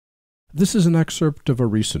This is an excerpt of a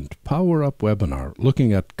recent PowerUp webinar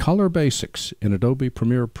looking at color basics in Adobe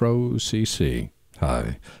Premiere Pro CC.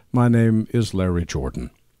 Hi, my name is Larry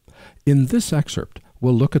Jordan. In this excerpt,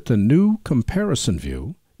 we'll look at the new comparison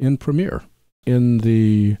view in Premiere in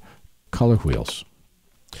the color wheels.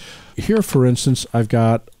 Here, for instance, I've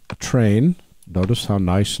got a train. Notice how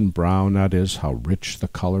nice and brown that is, how rich the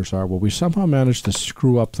colors are. Well, we somehow managed to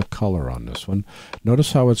screw up the color on this one.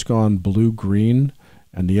 Notice how it's gone blue-green,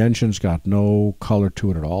 and the engine's got no color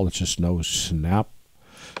to it at all. It's just no snap.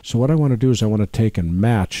 So what I want to do is I want to take and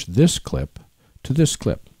match this clip to this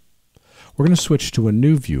clip. We're going to switch to a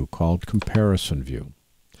new view called Comparison View.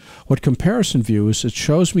 What Comparison View is, it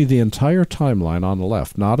shows me the entire timeline on the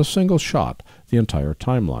left, not a single shot, the entire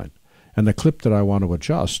timeline, and the clip that I want to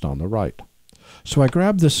adjust on the right. So I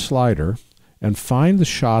grab this slider and find the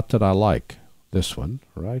shot that I like, this one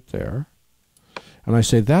right there, and I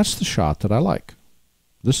say that's the shot that I like.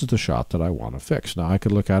 This is the shot that I want to fix. Now I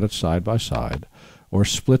could look at it side by side, or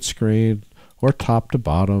split screen, or top to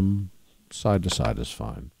bottom. Side to side is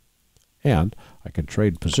fine. And I can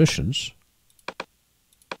trade positions.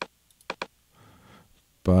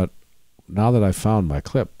 But now that I've found my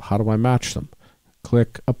clip, how do I match them?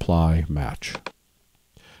 Click Apply Match.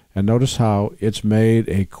 And notice how it's made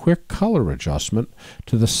a quick color adjustment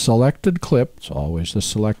to the selected clip. It's always the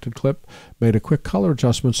selected clip. Made a quick color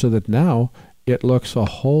adjustment so that now it looks a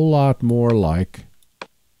whole lot more like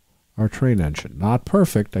our train engine. Not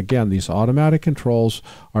perfect. Again, these automatic controls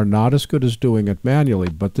are not as good as doing it manually,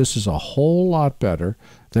 but this is a whole lot better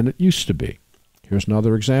than it used to be. Here's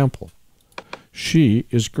another example. She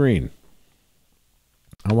is green.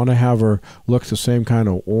 I want to have her look the same kind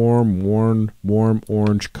of warm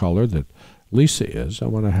orange color that Lisa is. I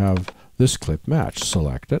want to have this clip match.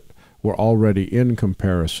 Select it. We're already in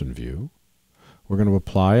Comparison View. We're going to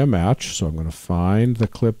apply a match, so I'm going to find the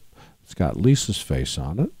clip that's got Lisa's face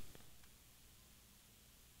on it.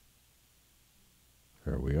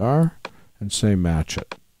 There we are, and say match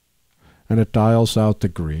it. And it dials out the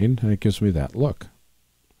green, and it gives me that look.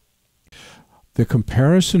 The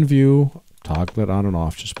Comparison View, toggle it on and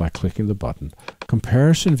off just by clicking the button.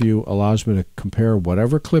 Comparison View allows me to compare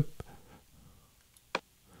whatever clip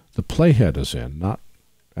the playhead is in,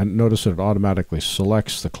 and notice that it automatically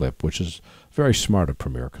selects the clip, which is very smart of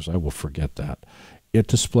Premiere because I will forget that. It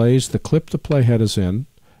displays the clip the playhead is in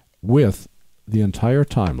with the entire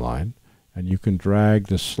timeline, and you can drag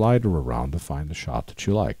the slider around to find the shot that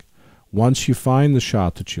you like. Once you find the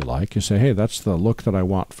shot that you like, you say, hey, that's the look that I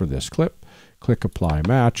want for this clip. Click Apply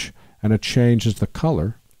Match, and it changes the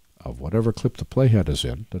color of whatever clip the playhead is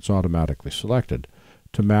in that's automatically selected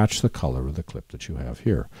to match the color of the clip that you have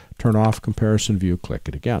here. Turn off Comparison View, click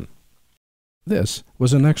it again. This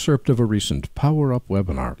was an excerpt of a recent PowerUp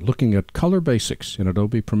webinar looking at color basics in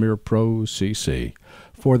Adobe Premiere Pro CC.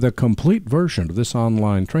 For the complete version of this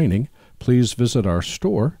online training, please visit our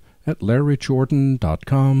store at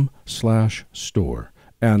larryjordan.com/store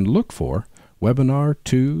and look for Webinar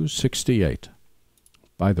 268.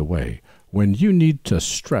 By the way, when you need to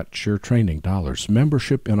stretch your training dollars,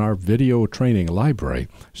 membership in our video training library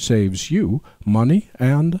saves you money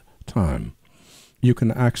and time. You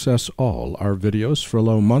can access all our videos for a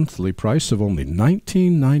low monthly price of only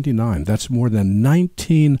 $19.99. That's more than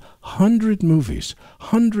 1,900 movies,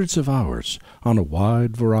 hundreds of hours on a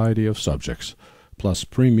wide variety of subjects. Plus,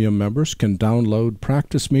 premium members can download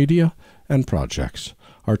practice media and projects.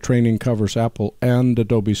 Our training covers Apple and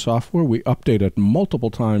Adobe software. We update it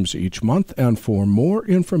multiple times each month. And for more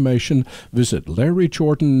information, visit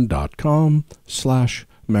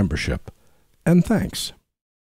larryjordan.com/membership. And thanks.